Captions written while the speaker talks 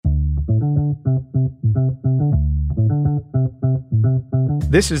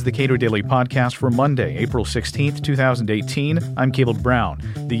This is the Cato Daily Podcast for Monday, April 16th, 2018. I'm Caleb Brown.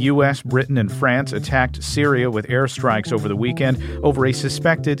 The U.S., Britain, and France attacked Syria with airstrikes over the weekend over a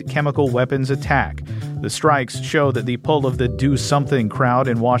suspected chemical weapons attack. The strikes show that the pull of the do something crowd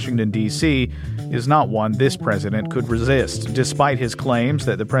in Washington, D.C. is not one this president could resist, despite his claims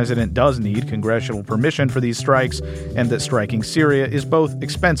that the president does need congressional permission for these strikes and that striking Syria is both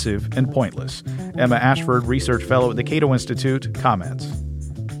expensive and pointless. Emma Ashford, research fellow at the Cato Institute, comments.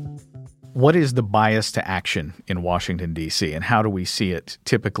 What is the bias to action in Washington, D.C., and how do we see it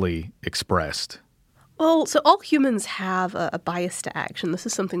typically expressed? Well, so all humans have a bias to action. This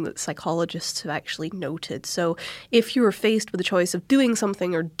is something that psychologists have actually noted. So if you are faced with the choice of doing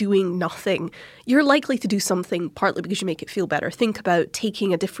something or doing nothing, you're likely to do something partly because you make it feel better. Think about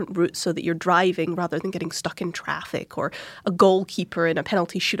taking a different route so that you're driving rather than getting stuck in traffic, or a goalkeeper in a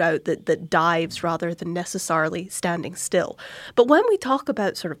penalty shootout that dives rather than necessarily standing still. But when we talk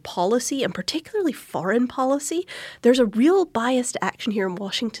about sort of policy, and particularly foreign policy, there's a real bias to action here in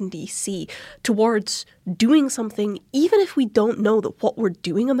Washington, D.C. towards doing something, even if we don't know that what we're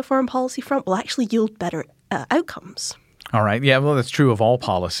doing on the foreign policy front will actually yield better outcomes. All right. Yeah, well, that's true of all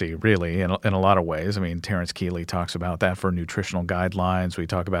policy, really, in a lot of ways. I mean, Terence Keeley talks about that for nutritional guidelines. We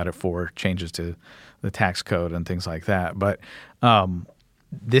talk about it for changes to the tax code and things like that. But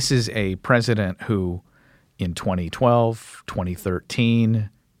this is a president who in 2012, 2013,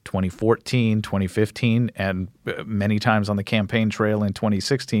 2014, 2015, and many times on the campaign trail in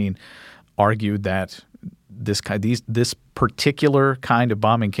 2016 argued that this particular kind of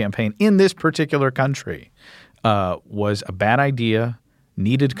bombing campaign in this particular country was a bad idea,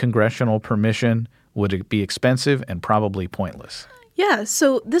 needed congressional permission, would be expensive, and probably pointless. Yeah,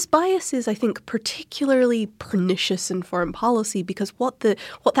 so this bias is, I think, particularly pernicious in foreign policy because what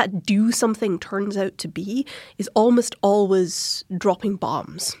that do something turns out to be is almost always dropping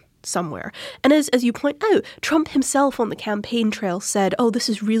bombs somewhere. And as you point out, Trump himself on the campaign trail said, oh, this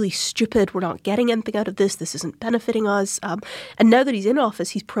is really stupid. We're not getting anything out of this. This isn't benefiting us. And now that he's in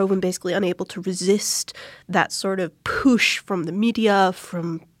office, he's proven basically unable to resist that sort of push from the media,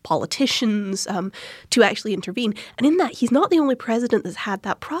 from politicians to actually intervene. And in that, he's not the only president that's had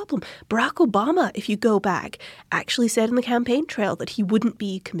that problem. Barack Obama, if you go back, actually said in the campaign trail that he wouldn't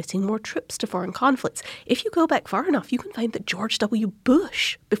be committing more troops to foreign conflicts. If you go back far enough, you can find that George W.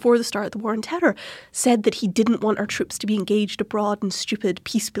 Bush, before the start of the War on Terror, said that he didn't want our troops to be engaged abroad in stupid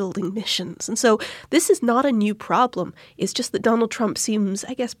peace-building missions. And so this is not a new problem. It's just that Donald Trump seems,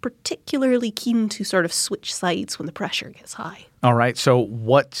 I guess, particularly keen to sort of switch sides when the pressure gets high. All right. So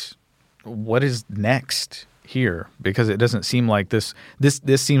what is next here? Because it doesn't seem like this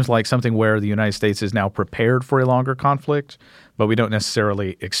seems like something where the United States is now prepared for a longer conflict, but we don't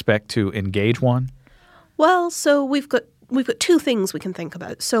necessarily expect to engage one. Well, so we've got two things we can think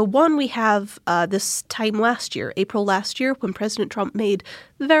about. So one, we have this time last year, April last year, when President Trump made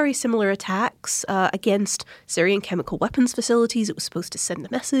very similar attacks against Syrian chemical weapons facilities. It was supposed to send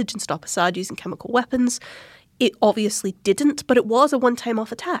a message and stop Assad using chemical weapons. It obviously didn't, but it was a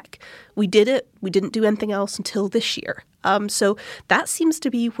one-time-off attack. We did it. We didn't do anything else until this year. So that seems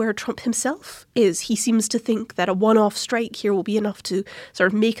to be where Trump himself is. He seems to think that a one-off strike here will be enough to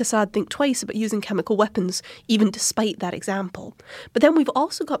sort of make Assad think twice about using chemical weapons, even despite that example. But then we've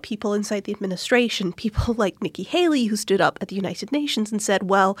also got people inside the administration, people like Nikki Haley, who stood up at the United Nations and said,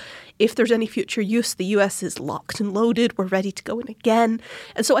 well, if there's any future use, the US is locked and loaded. We're ready to go in again.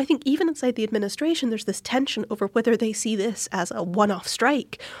 And so I think even inside the administration, there's this tension over whether they see this as a one-off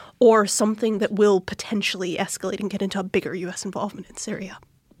strike or something that will potentially escalate and get into a bigger U.S. involvement in Syria.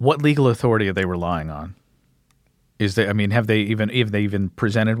 What legal authority are they relying on? Have they even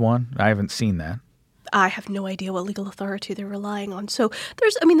presented one? I haven't seen that. I have no idea what legal authority they're relying on. So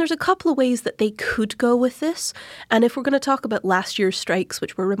there's a couple of ways that they could go with this. And if we're going to talk about last year's strikes,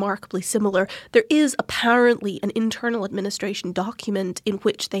 which were remarkably similar, there is apparently an internal administration document in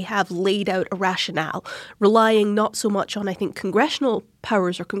which they have laid out a rationale, relying not so much on, I think, congressional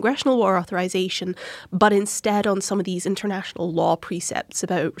powers or congressional war authorization, but instead on some of these international law precepts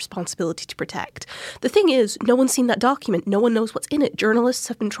about responsibility to protect. The thing is, no one's seen that document. No one knows what's in it. Journalists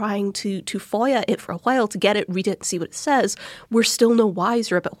have been trying to FOIA it for a while to get it, read it, and see what it says. We're still no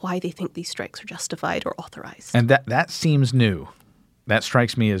wiser about why they think these strikes are justified or authorized. And that seems new. That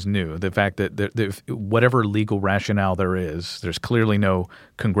strikes me as new. The fact that whatever legal rationale there is, there's clearly no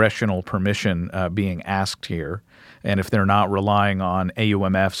congressional permission being asked here, and if they're not relying on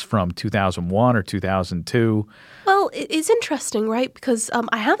AUMFs from 2001 or 2002. Well, it's interesting, right? Because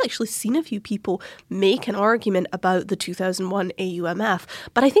I have actually seen a few people make an argument about the 2001 AUMF,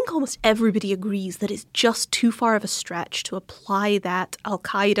 but I think almost everybody agrees that it's just too far of a stretch to apply that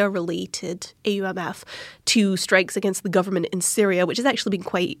al-Qaeda-related AUMF to strikes against the government in Syria, which has actually been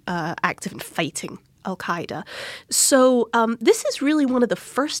quite active in fighting al-Qaeda. So this is really one of the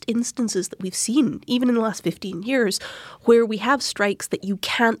first instances that we've seen, even in the last 15 years, where we have strikes that you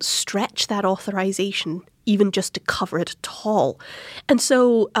can't stretch that authorization even just to cover it at all. And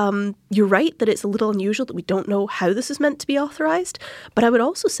so you're right that it's a little unusual that we don't know how this is meant to be authorized. But I would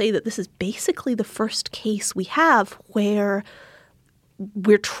also say that this is basically the first case we have where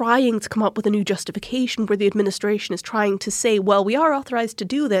we're trying to come up with a new justification, where the administration is trying to say, well, we are authorized to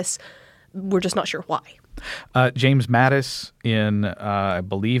do this, we're just not sure why. James Mattis in, I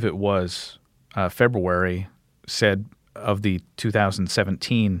believe it was February, said of the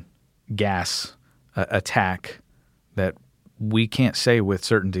 2017 gas attack that we can't say with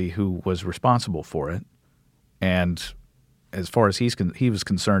certainty who was responsible for it. And as far as he was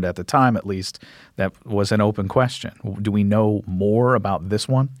concerned at the time, at least, that was an open question. Do we know more about this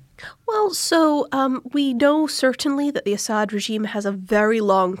one? Well, so we know certainly that the Assad regime has a very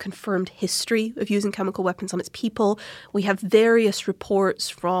long confirmed history of using chemical weapons on its people. We have various reports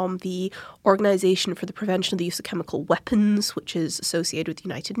from the Organization for the Prevention of the Use of Chemical Weapons, which is associated with the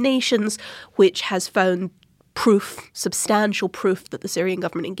United Nations, which has found substantial proof that the Syrian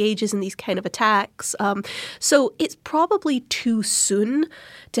government engages in these kind of attacks. So it's probably too soon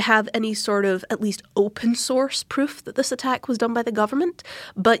to have any sort of at least open source proof that this attack was done by the government.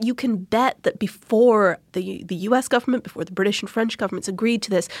 But you can bet that before the US government, before the British and French governments agreed to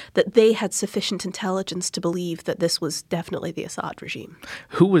this, that they had sufficient intelligence to believe that this was definitely the Assad regime.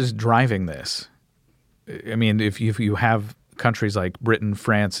 Who was driving this? I mean, if you have countries like Britain,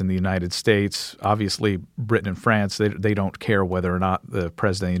 France, and the United States, obviously Britain and France, they don't care whether or not the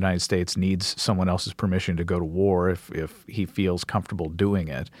president of the United States needs someone else's permission to go to war if he feels comfortable doing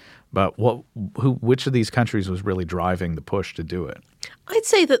it. But which of these countries was really driving the push to do it? I'd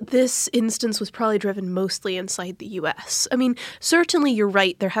say that this instance was probably driven mostly inside the US. I mean, certainly you're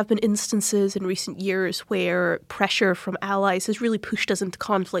right. There have been instances in recent years where pressure from allies has really pushed us into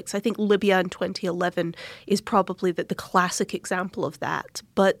conflicts. I think Libya in 2011 is probably the classic example of that.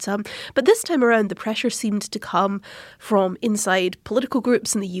 But this time around, the pressure seemed to come from inside political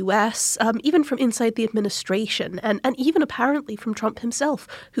groups in the US, even from inside the administration, and even apparently from Trump himself,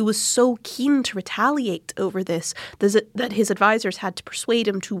 who was so keen to retaliate over this that his advisors had to persuade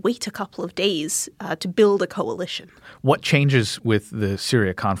him to wait a couple of days to build a coalition. What changes with the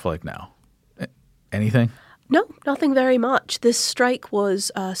Syria conflict now? Anything? No, nothing very much. This strike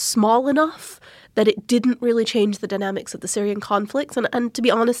was small enough that it didn't really change the dynamics of the Syrian conflict. And to be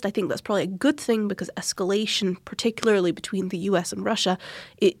honest, I think that's probably a good thing, because escalation, particularly between the US and Russia,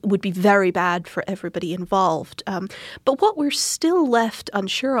 it would be very bad for everybody involved. But what we're still left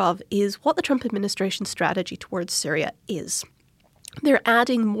unsure of is what the Trump administration's strategy towards Syria is. They're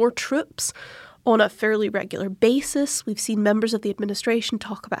adding more troops on a fairly regular basis. We've seen members of the administration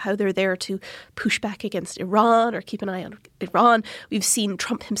talk about how they're there to push back against Iran or keep an eye on Iran. We've seen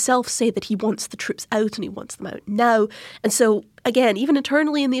Trump himself say that he wants the troops out and he wants them out now. And so, again, even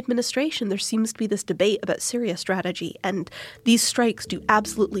internally in the administration, there seems to be this debate about Syria strategy, and these strikes do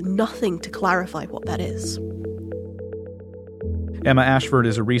absolutely nothing to clarify what that is. Emma Ashford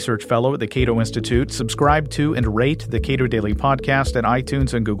is a research fellow at the Cato Institute. Subscribe to and rate the Cato Daily Podcast at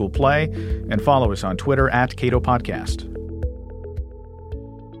iTunes and Google Play, and follow us on Twitter at Cato Podcast.